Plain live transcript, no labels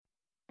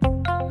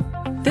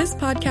This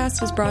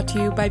podcast is brought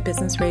to you by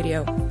Business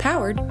Radio,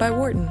 powered by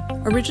Wharton,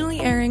 originally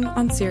airing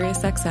on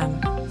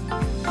SiriusXM.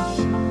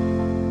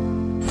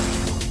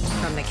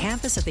 From the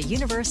campus of the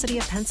University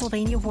of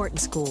Pennsylvania Wharton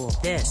School,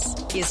 this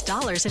is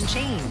Dollars and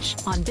Change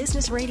on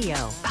Business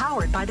Radio,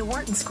 powered by the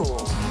Wharton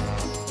School.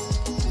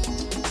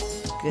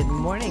 Good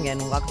morning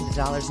and welcome to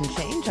Dollars and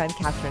Change. I'm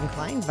Catherine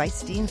Klein,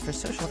 Vice Dean for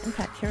Social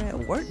Impact here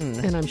at Wharton.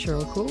 And I'm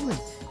Cheryl Coolman.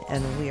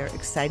 And we are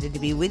excited to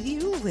be with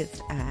you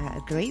with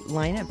a great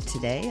lineup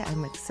today.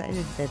 I'm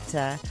excited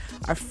that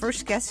our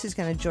first guest who's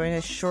going to join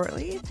us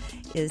shortly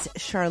is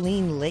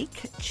Charlene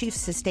Lake, Chief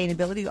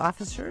Sustainability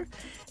Officer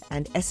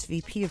and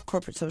SVP of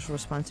Corporate Social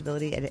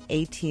Responsibility at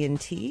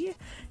AT&T.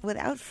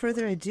 Without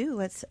further ado,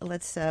 let's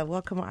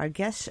welcome our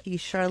guest.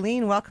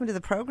 Charlene, welcome to the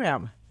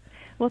program.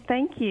 Well,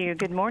 thank you.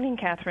 Good morning,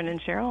 Catherine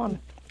and Cheryl.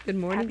 Good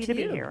morning happy to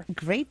be here.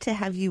 Great to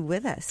have you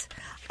with us.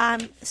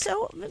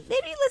 So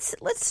maybe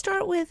let's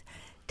start with,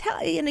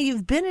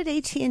 you've been at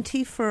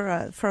AT&T for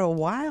a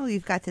while.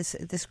 You've got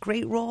this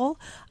great role.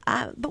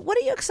 But what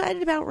are you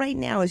excited about right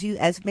now as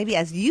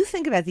you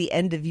think about the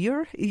end of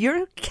your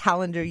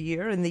calendar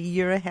year and the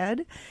year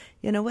ahead?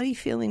 What are you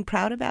feeling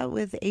proud about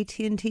with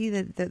AT&T,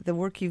 the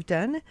work you've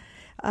done?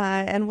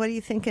 And what are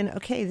you thinking,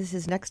 okay, this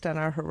is next on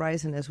our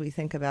horizon as we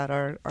think about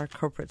our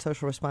corporate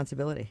social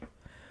responsibility?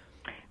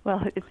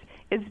 Well,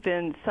 it's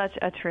been such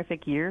a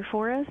terrific year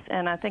for us,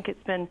 and I think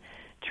it's been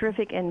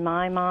terrific in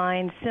my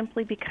mind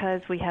simply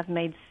because we have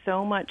made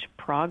so much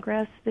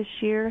progress this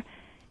year,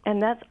 and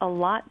that's a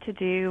lot to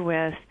do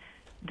with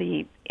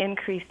the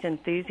increased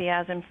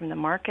enthusiasm from the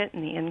market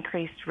and the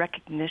increased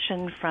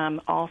recognition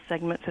from all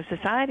segments of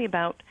society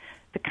about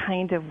the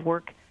kind of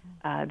work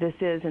this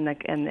is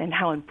and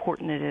how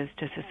important it is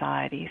to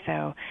society.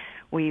 So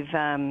we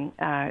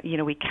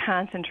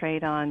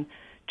concentrate on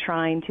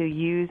trying to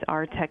use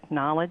our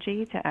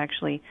technology to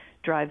actually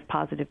drive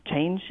positive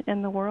change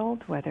in the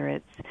world, whether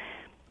it's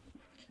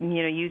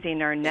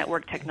using our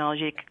network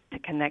technology to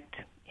connect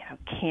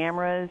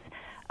cameras,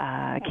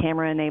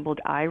 camera-enabled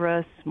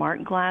Aira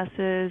smart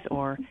glasses,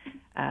 or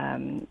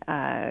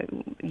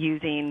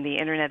using the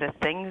Internet of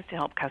Things to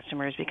help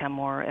customers become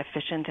more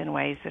efficient in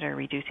ways that are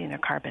reducing their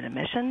carbon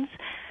emissions.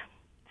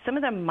 Some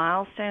of the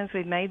milestones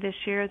we've made this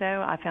year,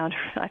 though, I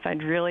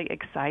find really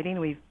exciting.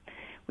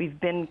 We've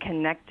been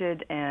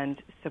connected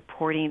and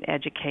supporting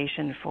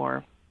education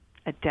for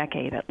a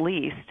decade at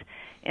least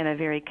in a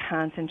very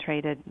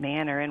concentrated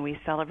manner, and we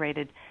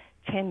celebrated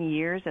 10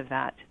 years of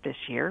that this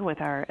year with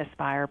our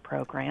Aspire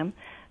program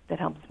that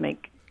helps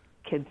make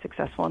kids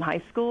successful in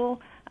high school,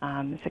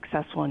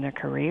 successful in their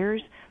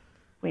careers.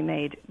 We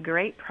made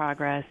great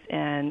progress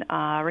in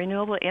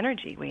renewable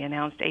energy. We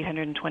announced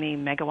 820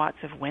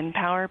 megawatts of wind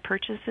power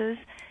purchases,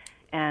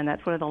 and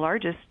that's one of the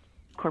largest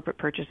corporate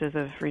purchases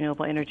of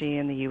renewable energy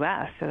in the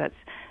U.S. So it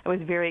was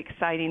very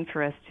exciting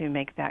for us to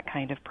make that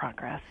kind of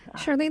progress.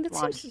 Charlene,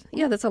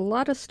 that's a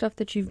lot of stuff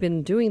that you've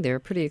been doing there.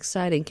 Pretty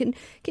exciting. Can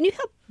you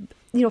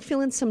help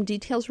fill in some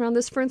details around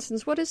this? For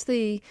instance, what is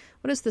the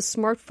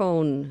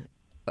smartphone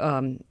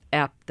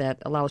app that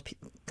allows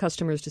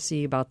customers to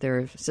see about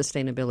their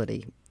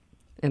sustainability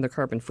and their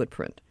carbon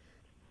footprint?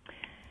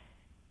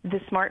 The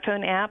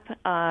smartphone app,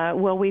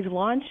 we've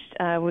launched,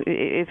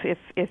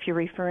 if you're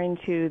referring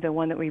to the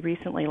one that we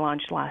recently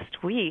launched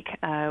last week,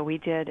 we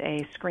did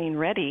a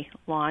screen-ready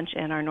launch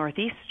in our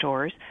Northeast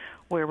stores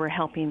where we're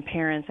helping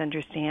parents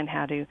understand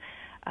how to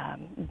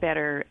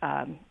better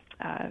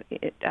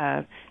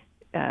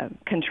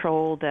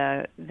control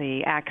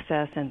the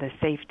access and the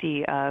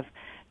safety of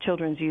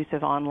children's use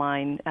of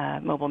online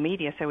mobile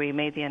media. So we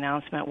made the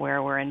announcement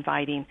where we're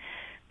inviting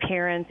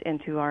parents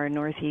into our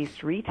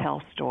Northeast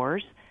retail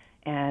stores,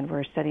 and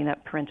we're setting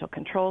up parental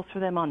controls for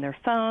them on their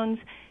phones,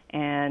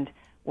 and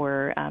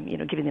we're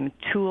giving them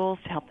tools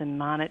to help them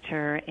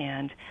monitor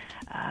and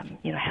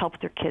help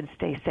their kids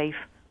stay safe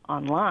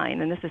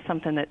online. And this is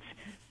something that's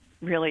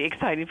really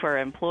exciting for our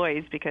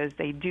employees because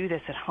they do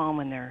this at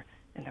home in their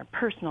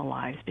personal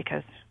lives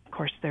because, of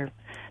course, they're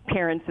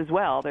parents as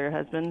well. They're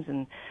husbands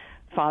and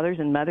fathers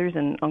and mothers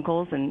and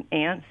uncles and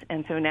aunts.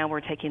 And so now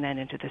we're taking that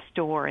into the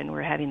store, and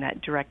we're having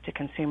that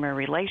direct-to-consumer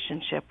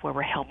relationship where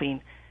we're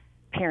helping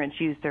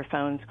parents use their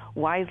phones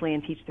wisely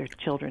and teach their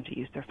children to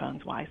use their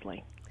phones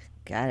wisely.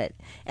 Got it.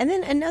 And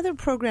then another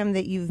program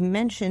that you've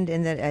mentioned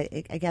and that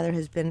I gather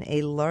has been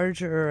a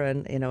larger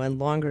and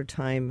longer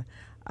time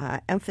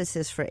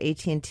emphasis for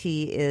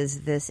AT&T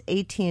is this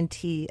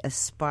AT&T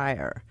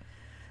Aspire.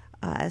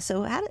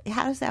 So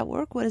how does that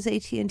work? What is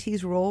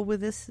AT&T's role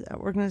with this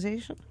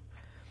organization?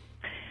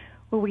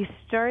 Well, we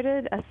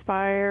started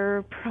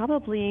Aspire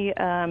probably, it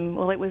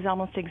was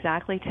almost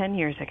exactly 10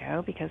 years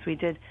ago because we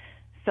did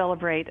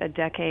celebrate a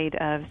decade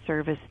of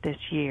service this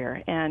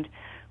year. And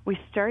we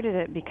started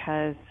it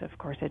because, of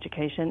course,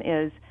 education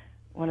is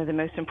one of the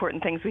most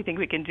important things we think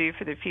we can do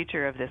for the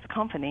future of this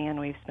company, and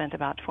we've spent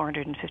about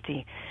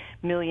 $450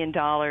 million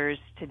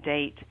to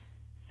date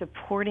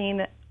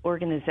supporting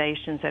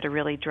organizations that are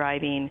really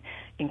driving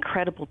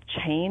incredible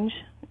change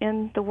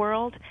in the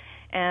world.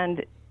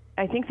 And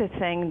I think the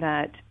thing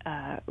that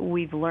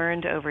we've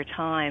learned over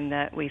time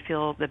that we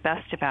feel the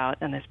best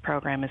about in this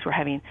program is we're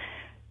having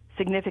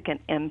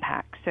significant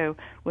impact. So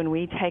when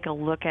we take a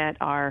look at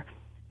our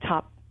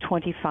top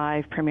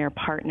 25 premier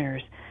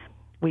partners,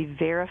 we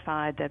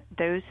verified that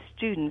those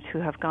students who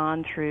have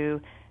gone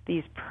through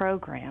these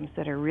programs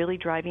that are really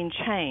driving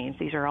change,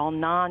 these are all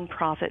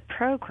nonprofit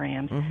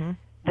programs,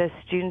 the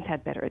students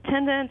had better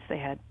attendance, they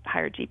had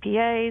higher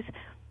GPAs,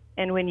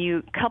 and when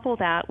you couple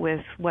that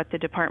with what the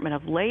Department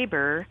of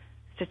Labor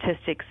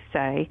statistics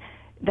say,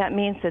 that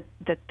means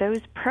that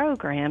those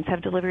programs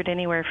have delivered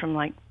anywhere from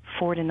like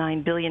 $4 to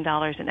 $9 billion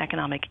in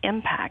economic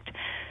impact.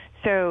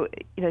 So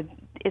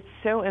it's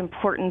so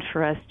important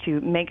for us to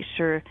make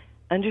sure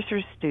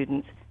underserved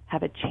students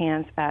have a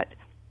chance at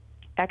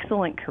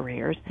excellent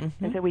careers, and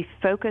so we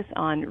focus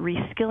on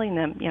reskilling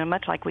them,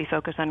 much like we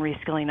focus on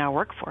reskilling our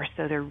workforce,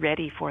 so they're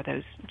ready for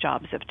those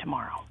jobs of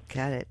tomorrow.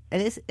 Got it.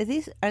 And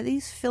are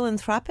these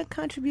philanthropic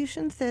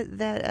contributions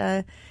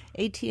that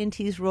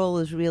AT&T's role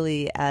is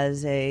really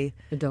as a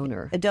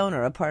donor, a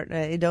donor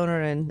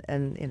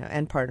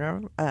and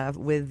partner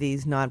with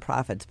these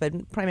nonprofits,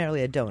 but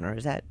primarily a donor?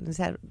 Is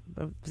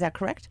that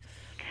correct?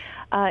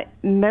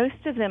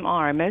 Most of them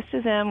are. Most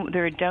of them,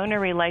 they're donor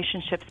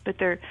relationships, but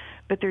they're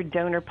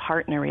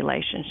donor-partner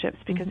relationships,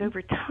 because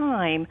over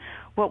time,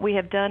 what we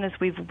have done is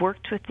we've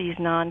worked with these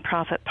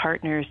nonprofit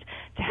partners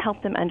to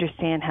help them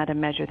understand how to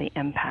measure the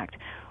impact.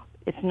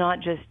 It's not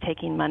just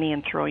taking money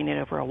and throwing it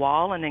over a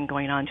wall and then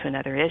going on to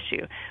another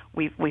issue.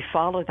 We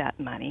follow that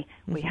money.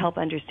 We help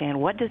understand,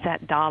 what does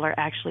that dollar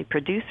actually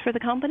produce for the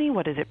company?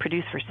 What does it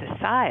produce for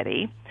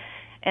society?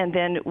 And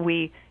then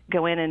we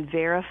go in and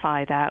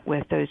verify that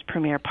with those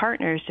premier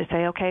partners to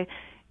say, okay,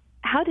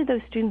 how did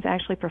those students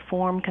actually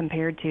perform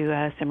compared to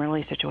a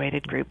similarly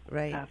situated group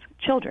of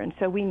children?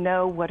 So we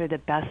know what are the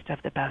best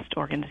of the best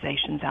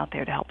organizations out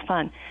there to help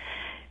fund.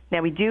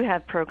 Now, we do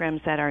have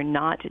programs that are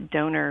not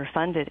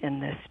donor-funded in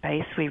this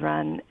space. We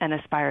run an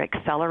Aspire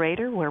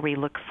Accelerator, where we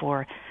look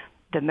for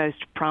the most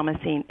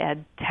promising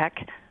ed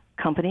tech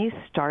companies,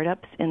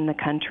 startups in the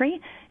country,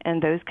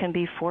 and those can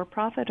be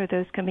for-profit or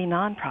those can be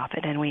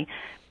non-profit. And we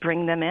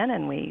bring them in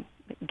and we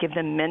give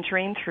them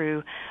mentoring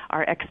through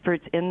our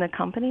experts in the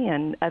company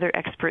and other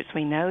experts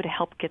we know to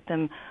help get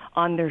them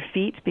on their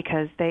feet,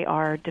 because they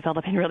are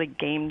developing really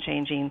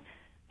game-changing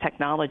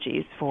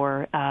technologies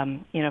for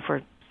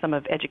some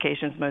of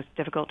education's most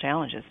difficult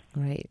challenges.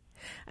 Right.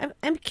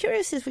 I'm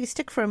curious, as we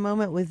stick for a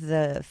moment with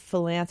the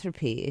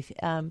philanthropy.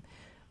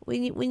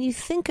 When you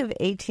think of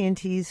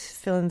AT&T's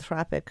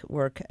philanthropic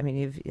work, I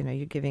mean,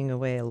 you're giving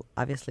away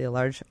obviously a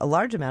large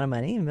amount of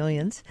money,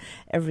 millions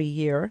every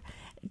year.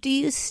 Do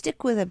you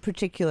stick with a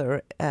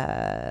particular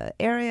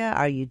area?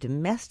 Are you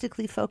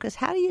domestically focused?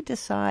 How do you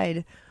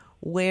decide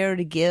where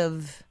to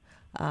give,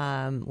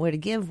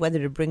 whether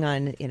to bring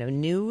on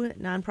new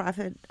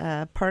nonprofit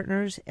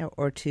partners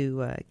or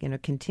to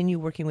continue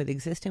working with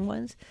existing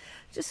ones?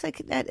 Just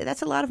like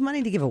that's a lot of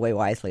money to give away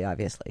wisely,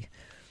 obviously.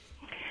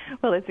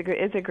 Well,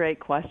 it's a great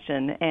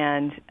question,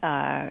 and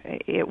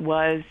it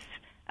was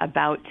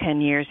about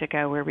 10 years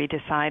ago where we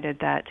decided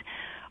that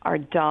our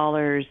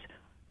dollars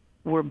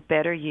were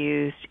better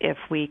used if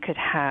we could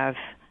have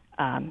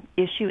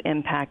issue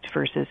impact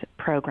versus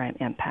program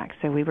impact.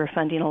 So we were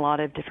funding a lot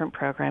of different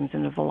programs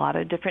in a lot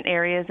of different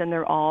areas, and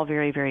they're all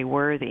very, very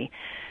worthy.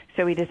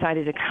 So we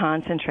decided to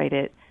concentrate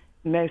it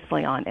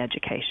mostly on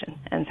education,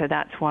 and so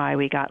that's why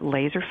we got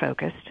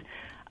laser-focused,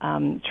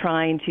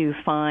 trying to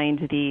find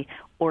the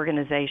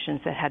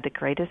organizations that had the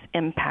greatest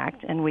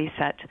impact, and we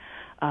set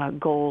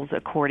goals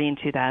according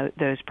to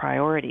those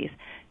priorities.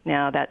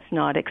 Now, that's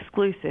not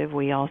exclusive.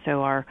 We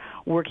also are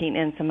working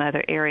in some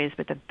other areas,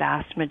 but the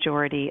vast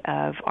majority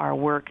of our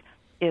work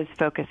is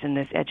focused in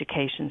this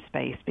education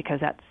space, because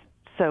that's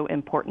so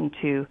important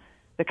to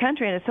the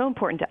country, and it's so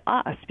important to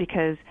us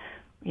because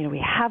we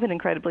have an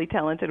incredibly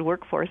talented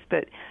workforce,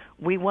 but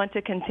we want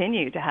to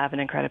continue to have an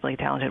incredibly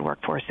talented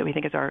workforce. So we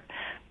think it's our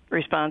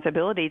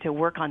responsibility to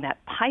work on that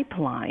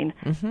pipeline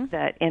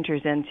that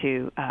enters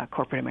into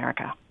corporate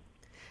America.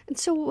 And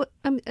so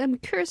I'm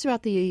curious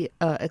about the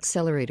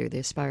accelerator, the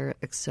Aspire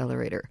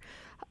Accelerator.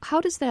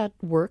 How does that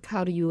work?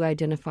 How do you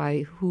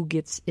identify who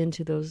gets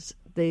into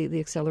the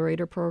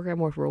accelerator program?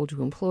 What role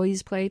do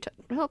employees play?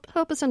 Help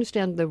us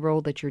understand the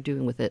role that you're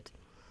doing with it.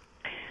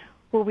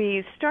 Well,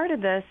 we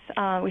started this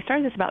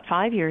about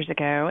 5 years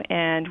ago,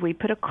 and we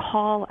put a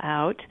call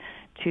out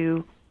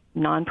to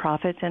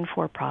nonprofits and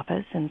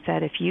for-profits and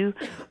said, if you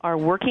are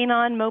working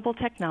on mobile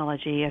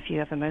technology, if you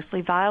have a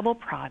mostly viable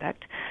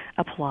product,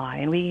 apply.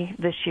 And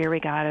this year we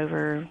got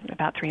over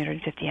about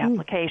 350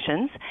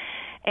 applications.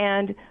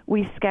 And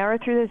we scour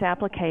through those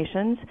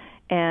applications,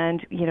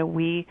 and,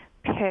 we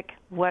pick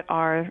what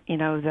are,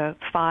 the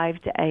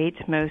 5 to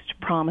 8 most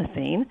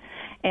promising.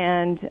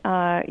 And,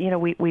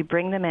 we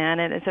bring them in,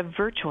 and it's a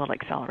virtual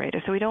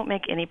accelerator, so we don't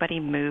make anybody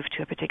move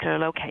to a particular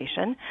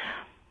location.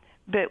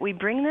 But we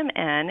bring them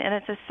in, and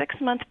it's a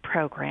 6-month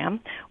program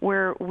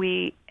where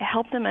we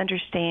help them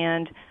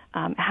understand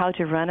how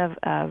to run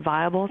a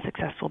viable,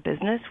 successful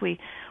business. We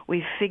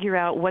figure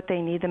out what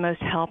they need the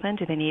most help in.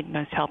 Do they need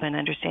most help in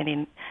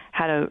understanding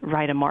how to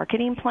write a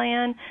marketing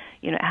plan,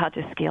 how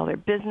to scale their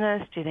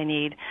business? Do they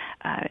need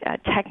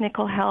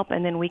technical help?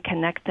 And then we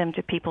connect them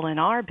to people in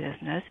our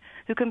business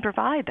who can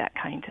provide that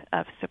kind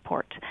of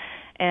support.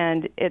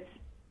 And it's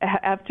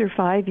after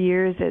 5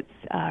 years,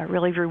 it's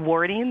really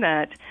rewarding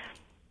that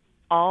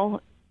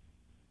all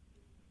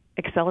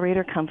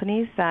accelerator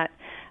companies that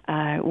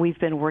we've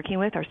been working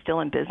with are still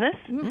in business.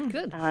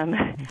 Good. I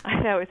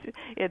know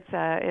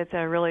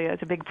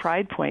it's a big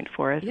pride point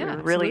for us.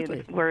 Yeah,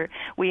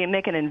 we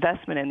make an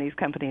investment in these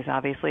companies.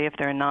 Obviously, if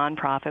they're a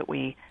nonprofit,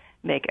 we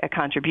make a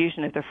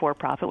contribution. If they're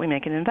for-profit, we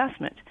make an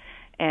investment.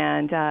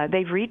 And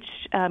they've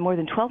reached more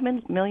than 12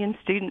 million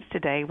students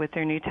today with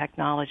their new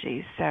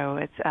technologies. So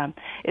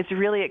it's a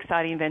really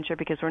exciting venture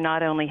because we're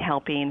not only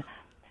helping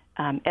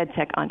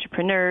EdTech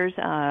entrepreneurs,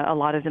 a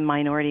lot of them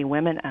minority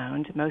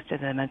women-owned, most of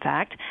them, in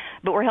fact,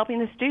 but we're helping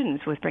the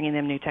students with bringing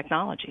them new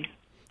technologies.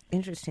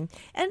 Interesting.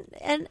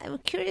 And I'm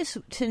curious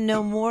to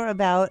know more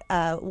about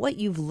what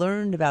you've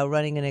learned about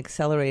running an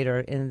accelerator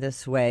in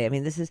this way. I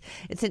mean,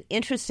 it's an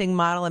interesting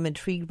model. I'm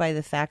intrigued by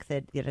the fact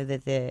that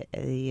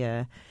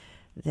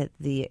that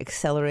the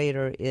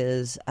accelerator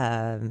is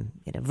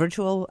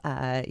virtual.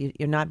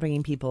 You're not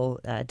bringing people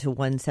to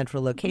one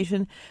central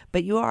location,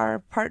 but you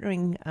are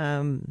partnering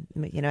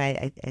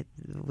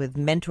with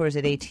mentors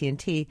at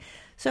AT&T.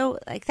 So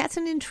that's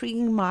an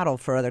intriguing model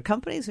for other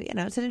companies.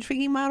 It's an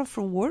intriguing model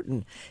for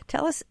Wharton.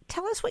 Tell us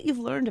what you've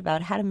learned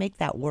about how to make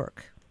that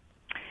work.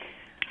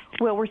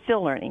 Well, we're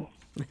still learning.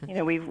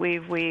 We've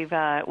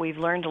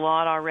learned a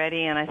lot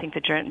already, and I think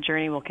the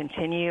journey will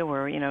continue.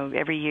 Where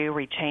every year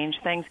we change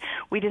things.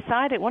 We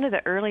decided one of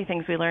the early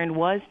things we learned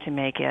was to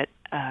make it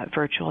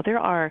virtual. There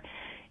are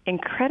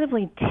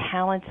incredibly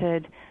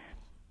talented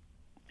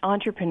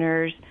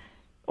entrepreneurs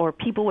or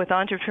people with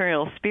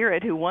entrepreneurial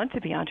spirit who want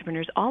to be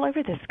entrepreneurs all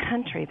over this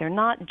country. They're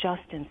not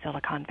just in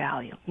Silicon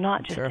Valley,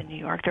 not just in New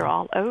York. They're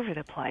all over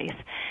the place.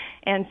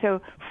 And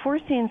so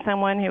forcing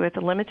someone who with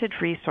limited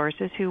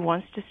resources who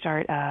wants to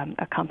start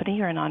a company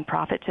or a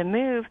nonprofit to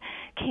move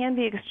can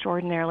be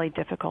extraordinarily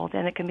difficult,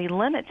 and it can be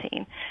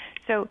limiting.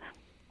 So,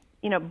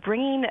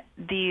 bringing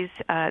these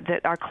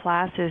our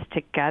classes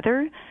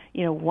together,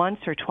 once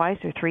or twice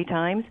or 3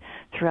 times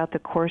throughout the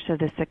course of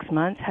the 6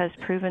 months has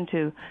proven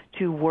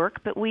to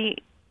work. But we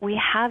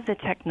have the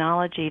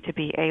technology to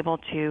be able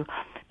to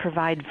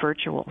provide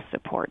virtual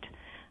support.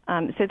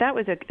 So that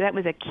was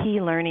a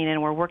key learning,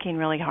 and we're working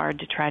really hard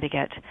to try to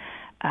get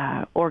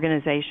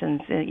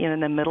organizations in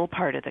the middle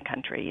part of the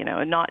country,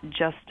 not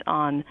just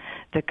on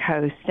the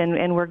coast,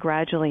 and we're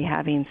gradually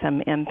having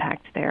some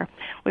impact there.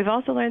 We've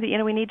also learned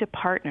that we need to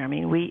partner. I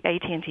mean,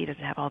 AT&T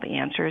doesn't have all the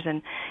answers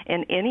in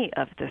any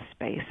of this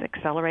space,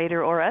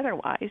 accelerator or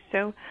otherwise.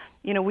 So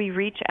we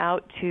reach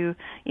out to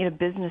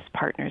business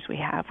partners we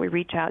have. We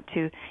reach out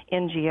to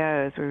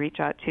NGOs. We reach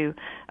out to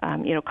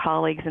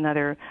colleagues in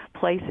other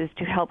places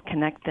to help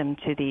connect them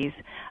to these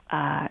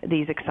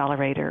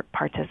accelerator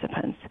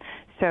participants.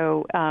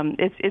 So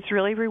it's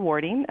really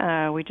rewarding.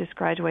 We just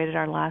graduated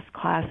our last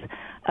class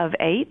of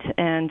 8,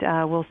 and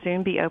we'll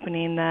soon be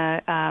opening the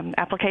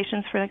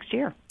applications for next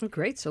year. Oh,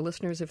 great! So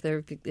listeners, if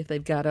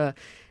they've got a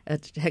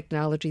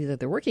technology that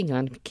they're working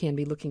on, can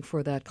be looking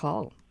for that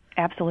call.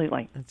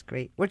 Absolutely. That's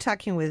great. We're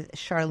talking with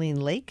Charlene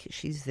Lake.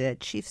 She's the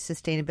Chief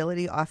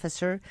Sustainability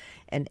Officer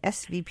and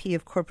SVP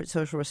of Corporate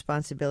Social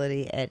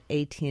Responsibility at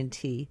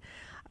AT&T.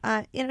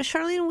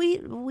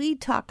 Charlene, we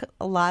talk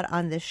a lot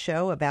on this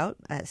show about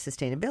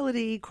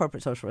sustainability,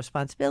 corporate social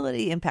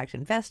responsibility, impact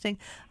investing,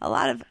 a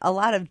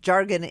lot of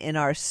jargon in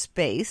our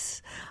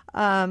space.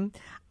 I'm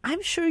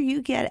sure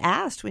you get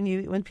asked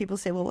when people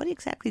say, "Well, what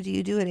exactly do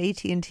you do at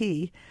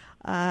AT&T?"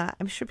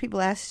 I'm sure people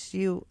ask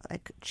you,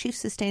 like, Chief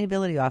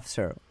Sustainability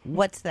Officer,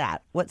 what's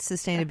that? What's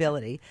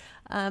sustainability?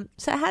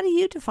 So how do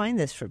you define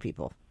this for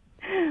people?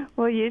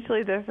 Well,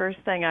 usually the first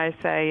thing I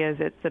say is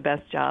it's the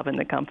best job in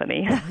the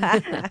company.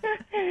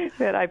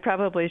 But I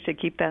probably should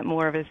keep that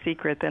more of a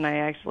secret than I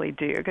actually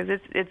do, because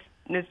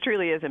it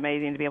truly is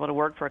amazing to be able to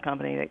work for a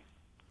company that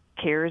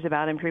cares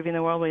about improving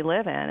the world we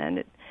live in. And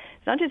it's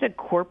not just a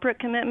corporate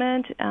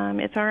commitment,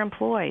 it's our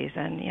employees,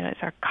 and it's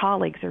our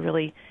colleagues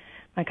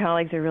my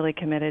colleagues are really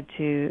committed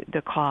to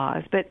the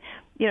cause. But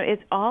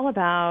it's all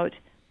about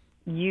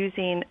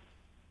using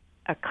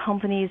a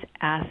company's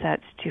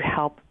assets to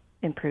help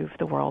improve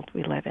the world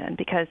we live in,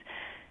 because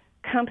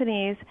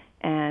companies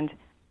and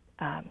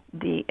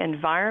the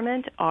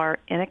environment are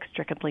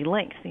inextricably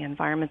linked, the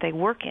environment they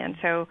work in.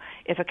 So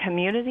if a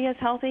community is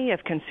healthy,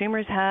 if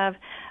consumers have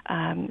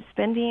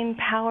spending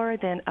power,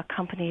 then a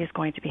company is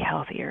going to be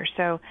healthier.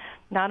 So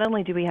not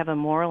only do we have a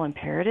moral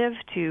imperative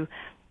to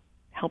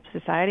help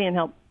society and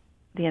help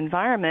the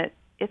environment,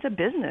 it's a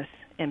business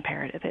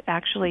imperative. It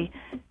actually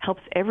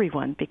helps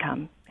everyone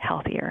become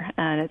healthier,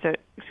 and it's an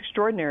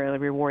extraordinarily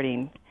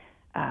rewarding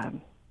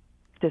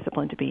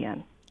discipline to be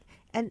in.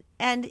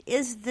 And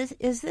is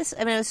this?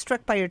 I mean, I was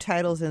struck by your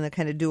titles and the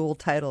kind of dual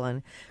title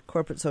on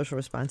corporate social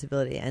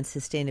responsibility and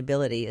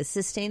sustainability. Is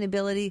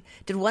sustainability?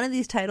 Did one of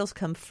these titles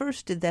come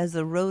first? Has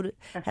the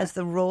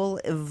role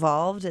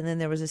evolved, and then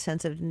there was a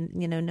sense of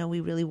no, we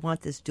really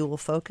want this dual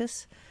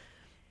focus?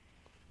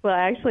 Well,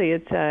 actually,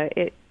 it's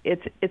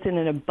in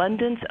an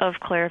abundance of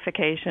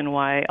clarification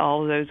why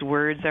all of those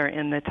words are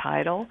in the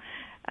title.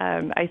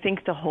 I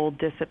think the whole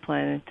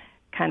discipline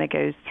kind of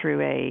goes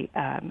through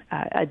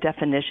a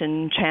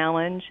definition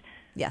challenge.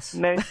 Yes.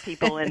 Most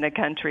people in the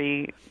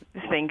country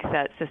think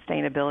that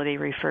sustainability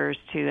refers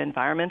to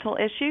environmental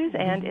issues,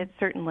 and it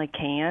certainly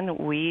can.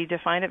 We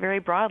define it very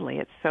broadly.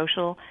 It's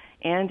social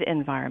and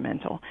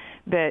environmental.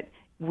 But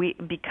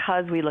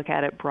because we look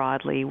at it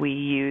broadly, we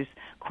use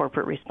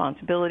corporate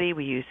responsibility,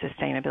 we use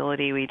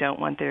sustainability. We don't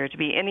want there to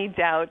be any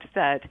doubt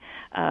that,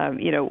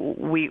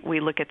 we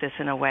look at this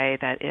in a way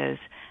that is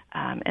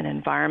an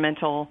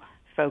environmental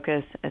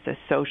focus, it's a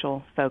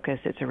social focus,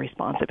 it's a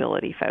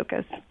responsibility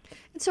focus.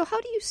 And so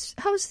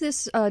how is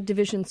this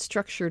division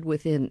structured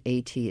within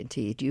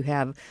AT&T? Do you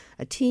have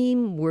a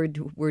team? Where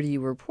do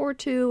you report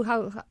to?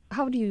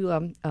 How do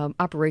you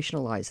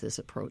operationalize this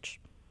approach?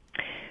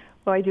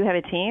 Well, I do have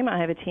a team. I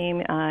have a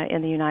team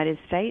in the United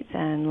States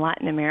and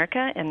Latin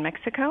America and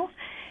Mexico,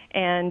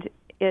 and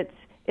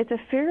it's a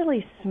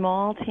fairly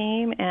small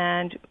team,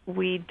 and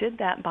we did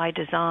that by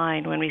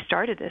design when we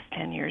started this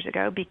 10 years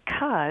ago,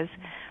 because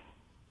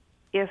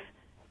if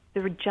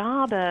the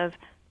job of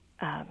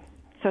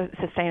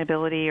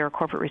sustainability or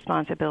corporate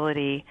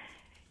responsibility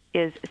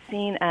is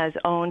seen as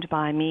owned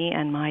by me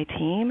and my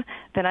team,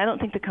 then I don't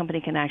think the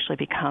company can actually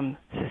become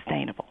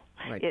sustainable.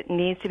 Right. It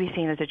needs to be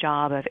seen as a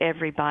job of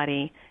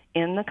everybody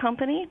in the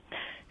company.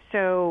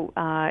 So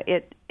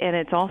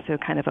it's also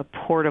kind of a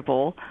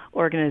portable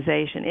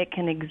organization. It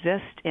can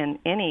exist in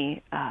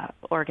any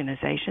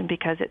organization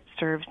because it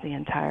serves the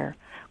entire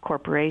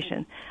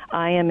corporation.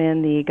 I am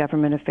in the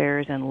government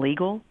affairs and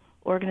legal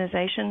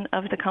organization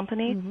of the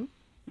company,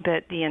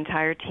 but the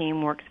entire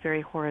team works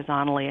very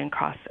horizontally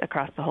across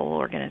the whole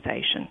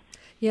organization.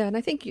 Yeah, and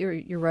I think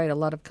you're right. A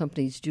lot of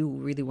companies do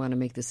really want to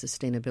make the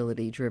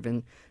sustainability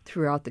driven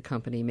throughout the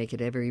company, make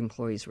it every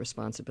employee's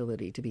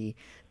responsibility to be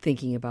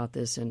thinking about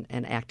this and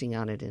acting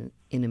on it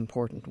in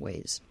important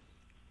ways.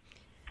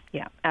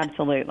 Yeah,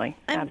 absolutely.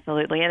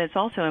 Absolutely. And it's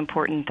also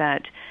important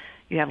that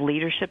you have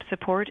leadership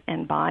support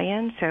and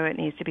buy-in, so it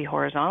needs to be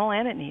horizontal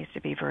and it needs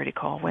to be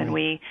vertical. When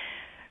we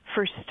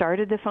first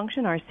started the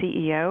function, our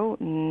CEO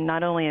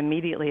not only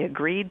immediately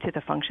agreed to the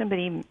function, but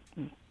he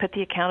put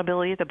the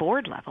accountability at the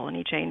board level, and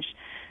he changed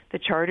the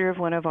charter of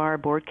one of our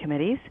board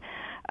committees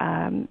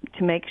to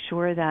make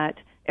sure that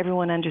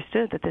everyone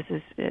understood that this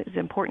is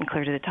important,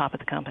 clear to the top of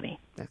the company.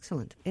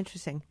 Excellent.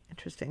 Interesting.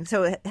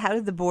 So how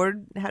did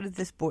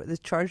this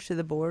charge to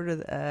the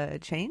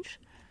board change?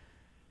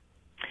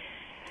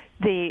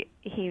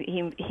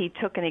 He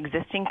took an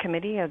existing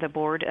committee of the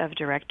board of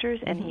directors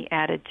and he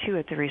added to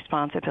it the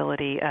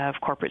responsibility of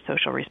corporate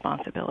social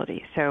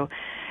responsibility. So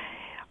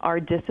our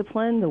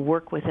discipline, the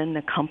work within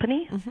the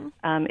company,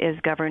 is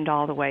governed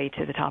all the way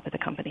to the top of the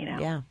company now.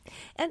 Yeah.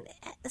 And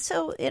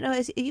so,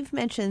 as you've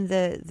mentioned,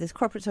 this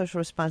corporate social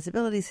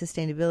responsibility,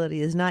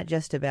 sustainability is not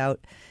just about,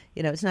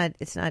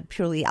 it's not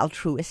purely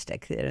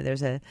altruistic.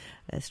 There's a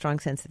strong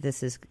sense that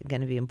this is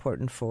going to be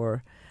important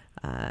for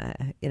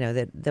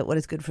that what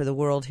is good for the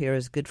world here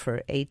is good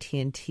for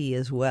AT&T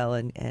as well,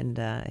 and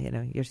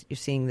you're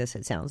seeing this,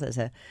 it sounds, as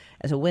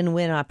a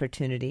win-win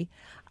opportunity.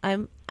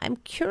 I'm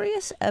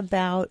curious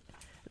about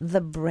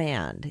the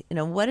brand.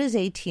 What is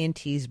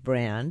AT&T's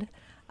brand,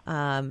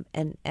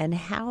 and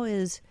how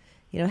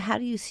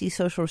do you see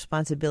social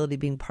responsibility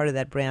being part of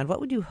that brand? What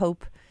would you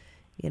hope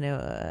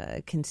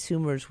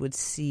consumers would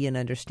see and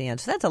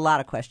understand? So that's a lot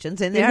of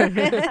questions in there.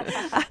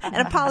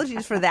 And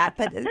apologies for that.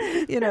 But,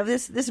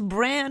 this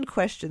brand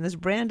question, this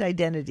brand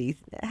identity,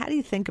 how do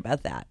you think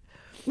about that?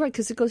 Right,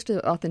 because it goes to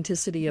the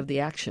authenticity of the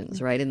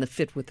actions, right, and the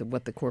fit with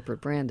what the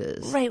corporate brand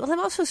is. Right. Well, I'm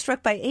also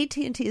struck by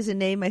AT&T is a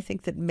name I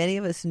think that many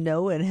of us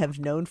know and have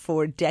known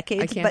for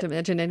decades. I can't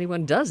imagine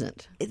anyone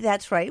doesn't.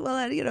 That's right.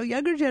 Well,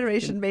 younger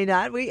generation may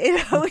not. We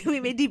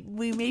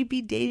may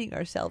be dating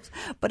ourselves.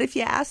 But if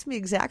you ask me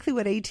exactly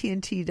what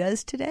AT&T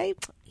does today,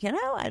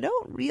 I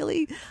don't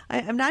really.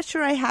 I'm not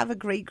sure I have a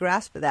great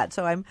grasp of that.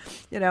 So I'm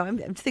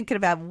thinking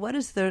about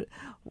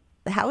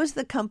how is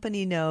the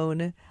company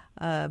known?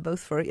 Both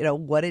for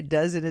what it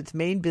does in its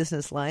main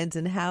business lines,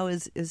 and how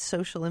is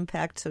social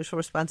impact, social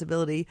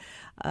responsibility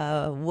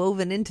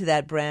woven into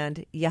that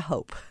brand, you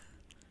hope?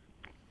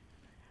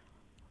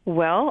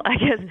 Well,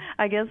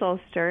 I guess I'll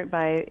start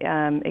by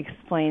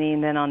explaining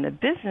then on the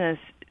business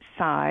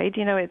side.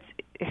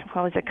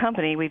 As a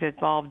company, we've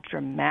evolved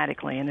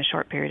dramatically in a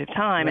short period of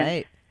time. Right.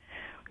 And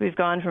we've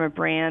gone from a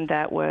brand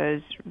that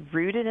was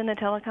rooted in the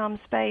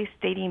telecom space,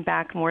 dating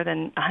back more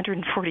than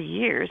 140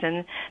 years,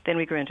 and then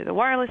we grew into the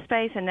wireless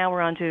space, and now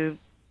we're on to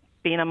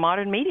being a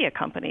modern media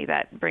company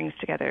that brings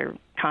together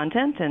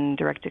content and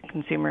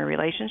direct-to-consumer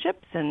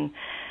relationships and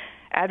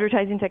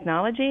advertising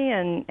technology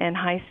and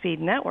high-speed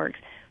networks.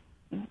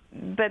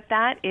 But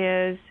that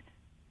is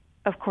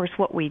of course,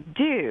 what we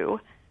do,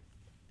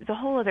 the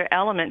whole other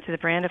element to the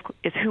brand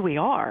is who we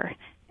are.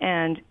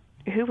 And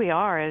who we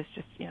are is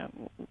just,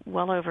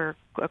 well over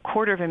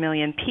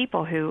 250,000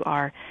 people who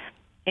are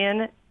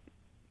in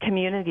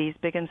communities,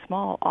 big and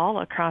small,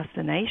 all across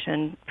the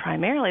nation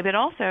primarily, but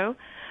also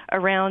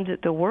around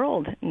the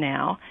world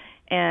now.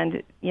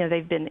 And,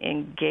 they've been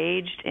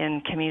engaged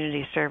in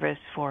community service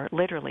for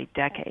literally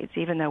decades.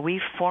 Even though we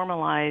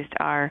formalized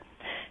our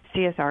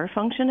CSR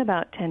function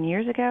about 10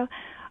 years ago,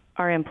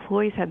 our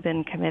employees have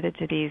been committed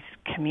to these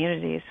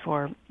communities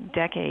for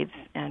decades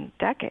and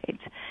decades.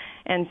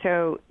 And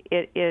so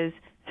it is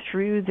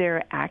through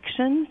their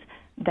actions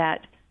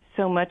that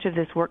so much of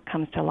this work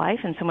comes to life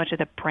and so much of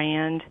the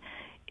brand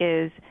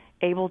is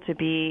able to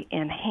be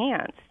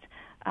enhanced.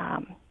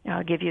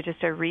 I'll give you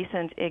just a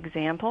recent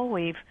example.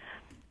 We've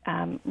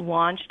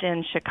launched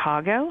in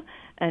Chicago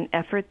an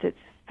effort that's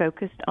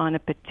focused on a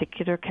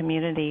particular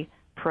community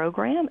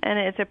program, and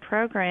it's a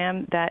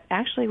program that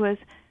actually was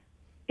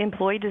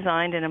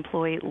employee-designed and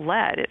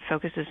employee-led. It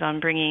focuses on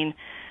bringing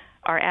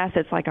our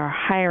assets like our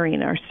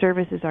hiring, our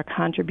services, our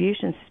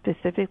contributions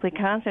specifically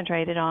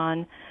concentrated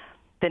on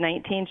the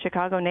 19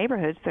 Chicago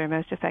neighborhoods that are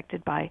most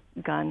affected by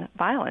gun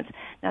violence.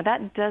 Now,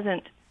 that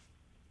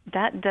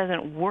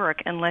doesn't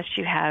work unless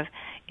you have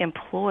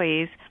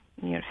employees,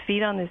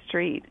 feet on the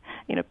street,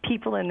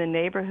 people in the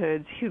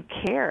neighborhoods who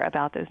care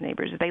about those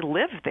neighbors. They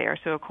live there,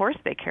 so of course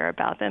they care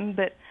about them,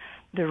 but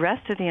the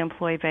rest of the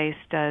employee base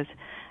does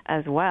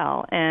as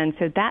well. And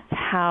so that's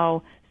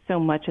how so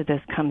much of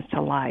this comes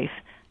to life,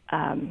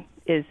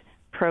 is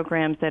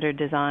programs that are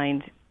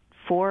designed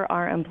for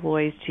our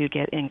employees to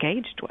get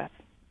engaged with.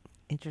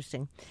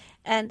 Interesting.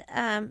 And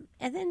then,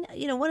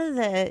 one of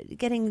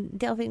the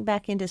delving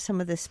back into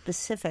some of the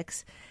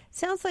specifics,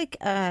 sounds like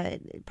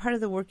part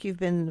of the work you've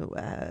been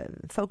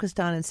focused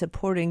on and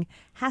supporting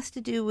has to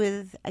do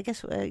with, I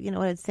guess, what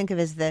I think of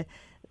as the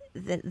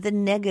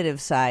negative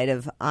side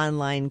of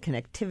online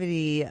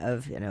connectivity,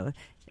 of,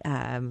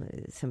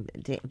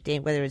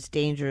 whether it's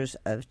dangers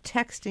of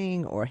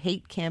texting or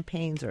hate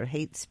campaigns or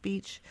hate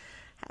speech.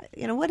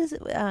 What is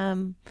it?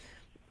 Can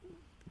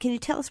you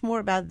tell us more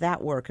about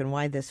that work and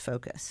why this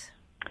focus?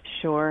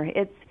 Sure.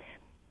 It's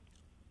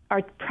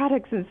our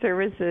products and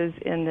services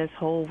in this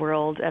whole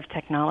world of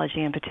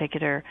technology in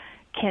particular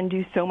can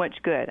do so much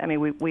good. I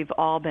mean, we've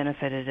all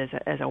benefited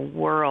as a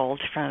world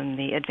from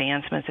the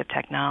advancements of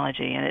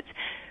technology, and it's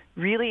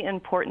really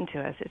important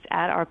to us. It's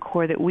at our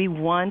core that we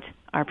want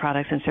our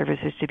products and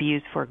services to be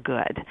used for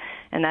good.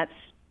 And that's,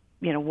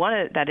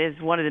 that is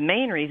one of the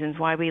main reasons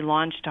why we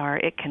launched our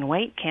It Can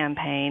Wait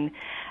campaign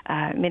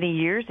many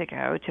years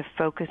ago, to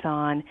focus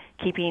on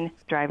keeping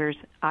drivers'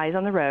 eyes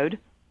on the road,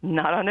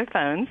 not on their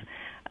phones.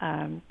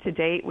 To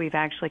date, we've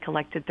actually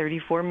collected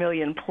 34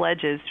 million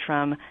pledges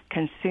from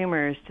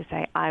consumers to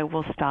say, I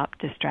will stop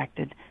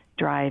distracted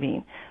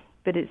driving.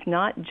 But it's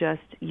not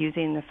just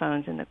using the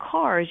phones in the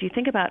cars. You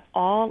think about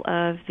all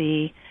of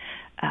the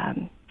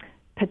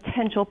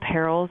potential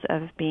perils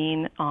of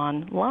being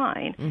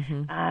online.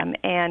 Mm-hmm.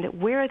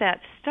 And where that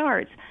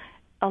starts,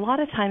 a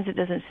lot of times it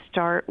doesn't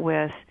start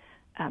with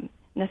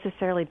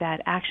necessarily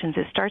bad actions.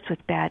 It starts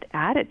with bad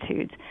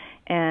attitudes.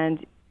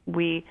 And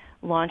we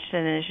launched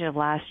an initiative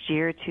last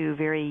year to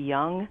very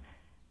young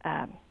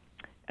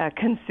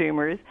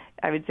consumers,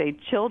 I would say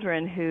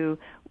children, who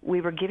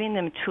we were giving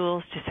them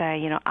tools to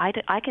say,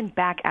 I can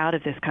back out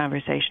of this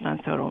conversation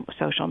on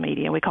social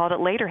media. We called it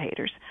later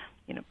haters.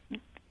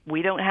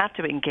 We don't have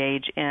to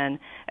engage in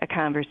a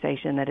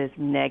conversation that is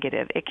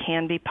negative. It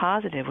can be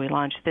positive. We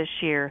launched this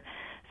year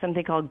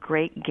something called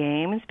Great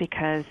Games,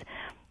 because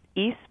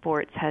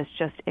esports has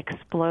just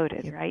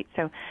exploded, right?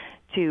 So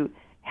to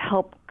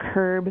help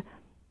curb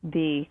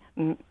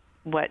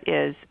what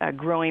is a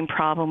growing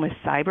problem with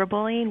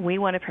cyberbullying, we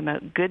want to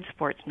promote good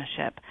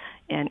sportsmanship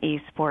in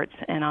esports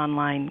and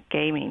online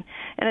gaming.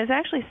 And it's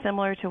actually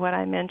similar to what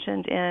I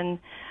mentioned in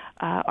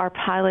our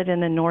pilot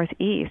in the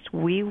Northeast.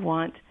 We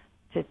want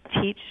to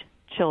teach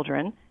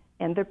children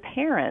and their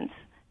parents,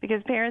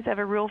 because parents have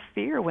a real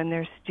fear when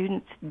their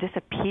students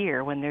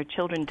disappear, when their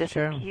children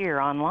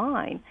disappear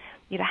online.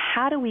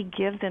 How do we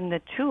give them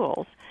the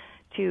tools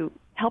to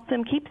help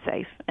them keep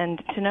safe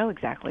and to know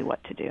exactly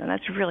what to do? And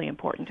that's really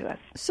important to us.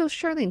 So,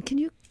 Charlene, can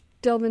you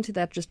delve into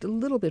that just a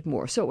little bit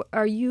more? So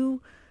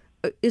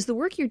is the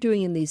work you're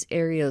doing in these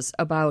areas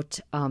about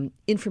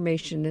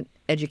information,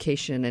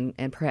 education,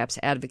 and perhaps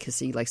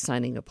advocacy, like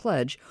signing a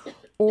pledge,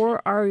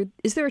 or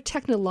is there a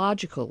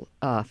technological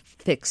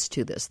fix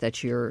to this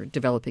that you're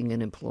developing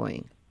and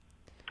employing?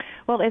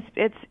 Well,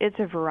 it's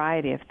a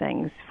variety of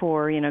things.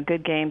 For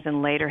Good Games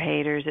and Later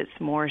Haters, it's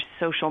more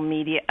social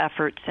media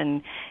efforts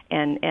and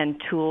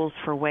tools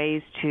for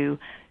ways to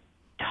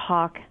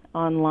talk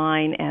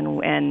online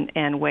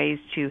and ways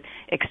to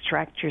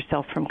extract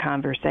yourself from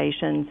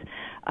conversations.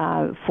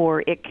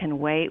 For It Can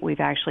Wait, we've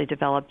actually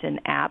developed an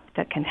app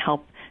that can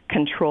help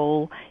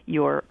control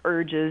your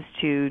urges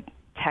to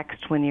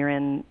text when you're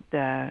in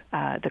the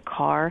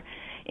car.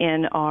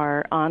 In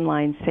our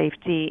online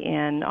safety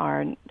in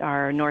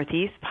our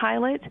Northeast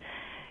pilot,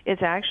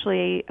 it's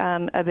actually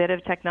a bit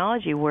of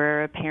technology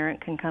where a parent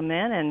can come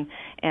in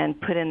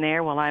and put in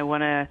there, well, I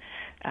want to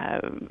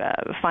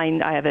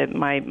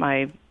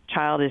my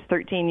child is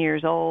 13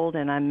 years old,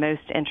 and I'm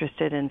most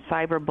interested in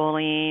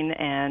cyberbullying,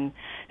 and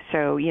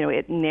so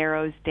it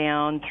narrows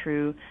down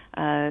through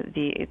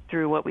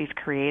what we've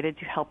created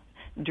to help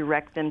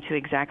direct them to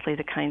exactly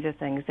the kinds of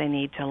things they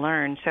need to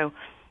learn. So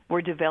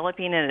we're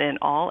developing it in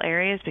all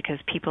areas because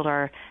people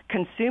are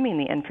consuming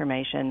the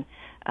information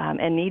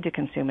and need to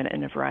consume it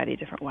in a variety of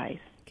different ways.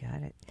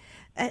 Got it.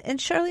 And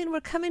Charlene, we're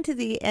coming to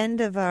the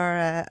end of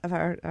our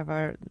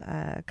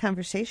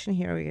conversation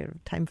here.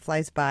 Time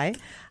flies by.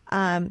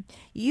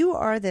 You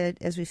are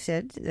as we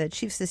said, the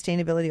Chief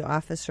Sustainability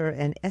Officer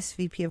and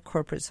SVP of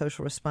Corporate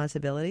Social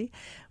Responsibility.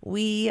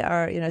 We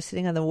are,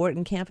 sitting on the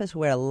Wharton campus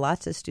where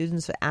lots of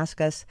students ask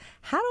us,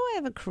 "How do I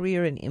have a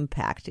career in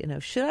impact?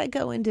 Should I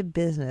go into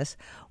business?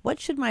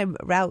 What should my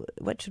route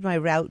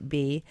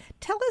be?"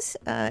 Tell us,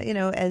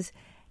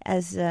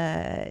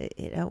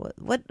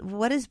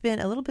 what has been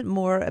a little bit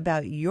more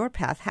about your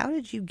path? How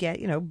did you get,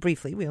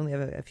 briefly, we only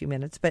have a few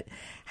minutes, but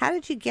how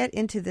did you get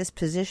into this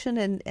position,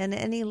 and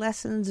any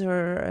lessons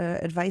or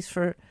advice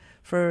for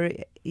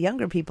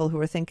younger people who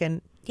are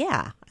thinking,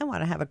 I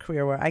want to have a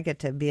career where I get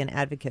to be an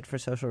advocate for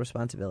social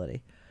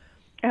responsibility?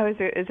 Oh,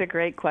 it's a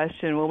great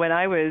question. Well, when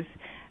I was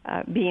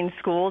being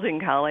schooled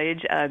in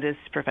college, this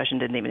profession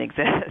didn't even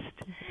exist.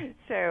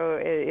 So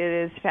it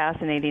is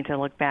fascinating to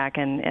look back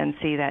and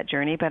see that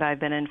journey. But I've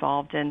been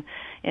involved in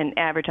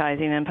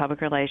advertising and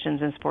public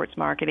relations and sports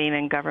marketing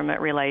and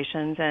government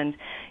relations. And,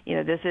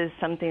 this is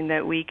something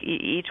that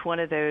each one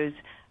of those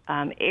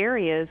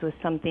areas was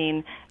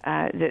something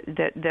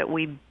that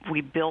we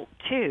built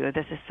too.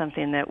 This is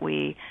something that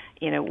we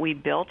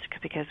built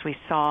because we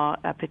saw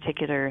a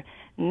particular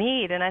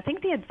need. And I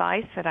think the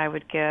advice that I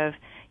would give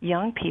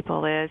young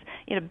people is,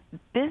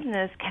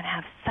 business can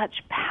have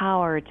such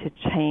power to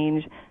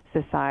change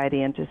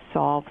society and to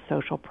solve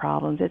social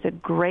problems. It's a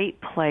great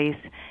place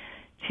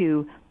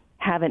to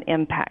have an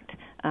impact.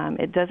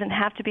 It doesn't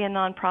have to be a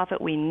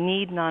nonprofit. We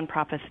need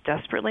nonprofits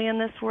desperately in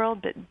this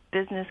world, but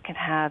business can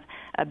have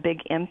a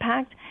big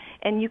impact,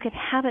 and you can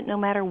have it no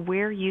matter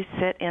where you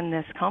sit in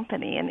this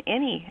company, in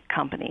any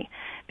company,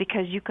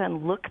 because you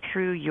can look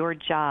through your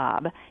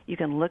job, you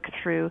can look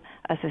through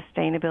a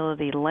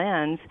sustainability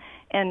lens,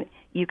 and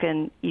you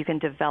can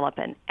develop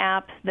an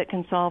app that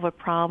can solve a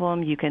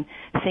problem. You can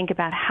think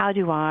about, how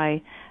do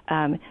I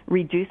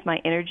reduce my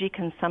energy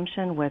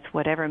consumption with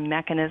whatever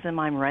mechanism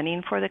I'm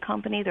running for the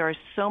company. There are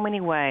so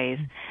many ways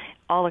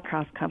all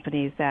across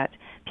companies that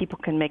people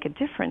can make a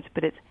difference,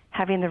 but it's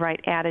having the right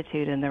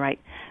attitude and the right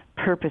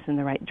purpose and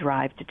the right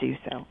drive to do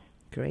so.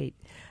 Great.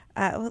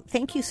 Well,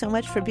 thank you so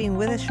much for being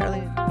with us,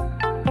 Charlene.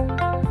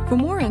 For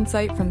more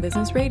insight from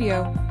Business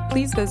Radio,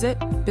 please visit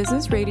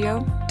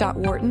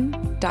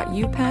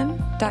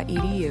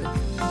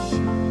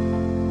businessradio.wharton.upenn.edu.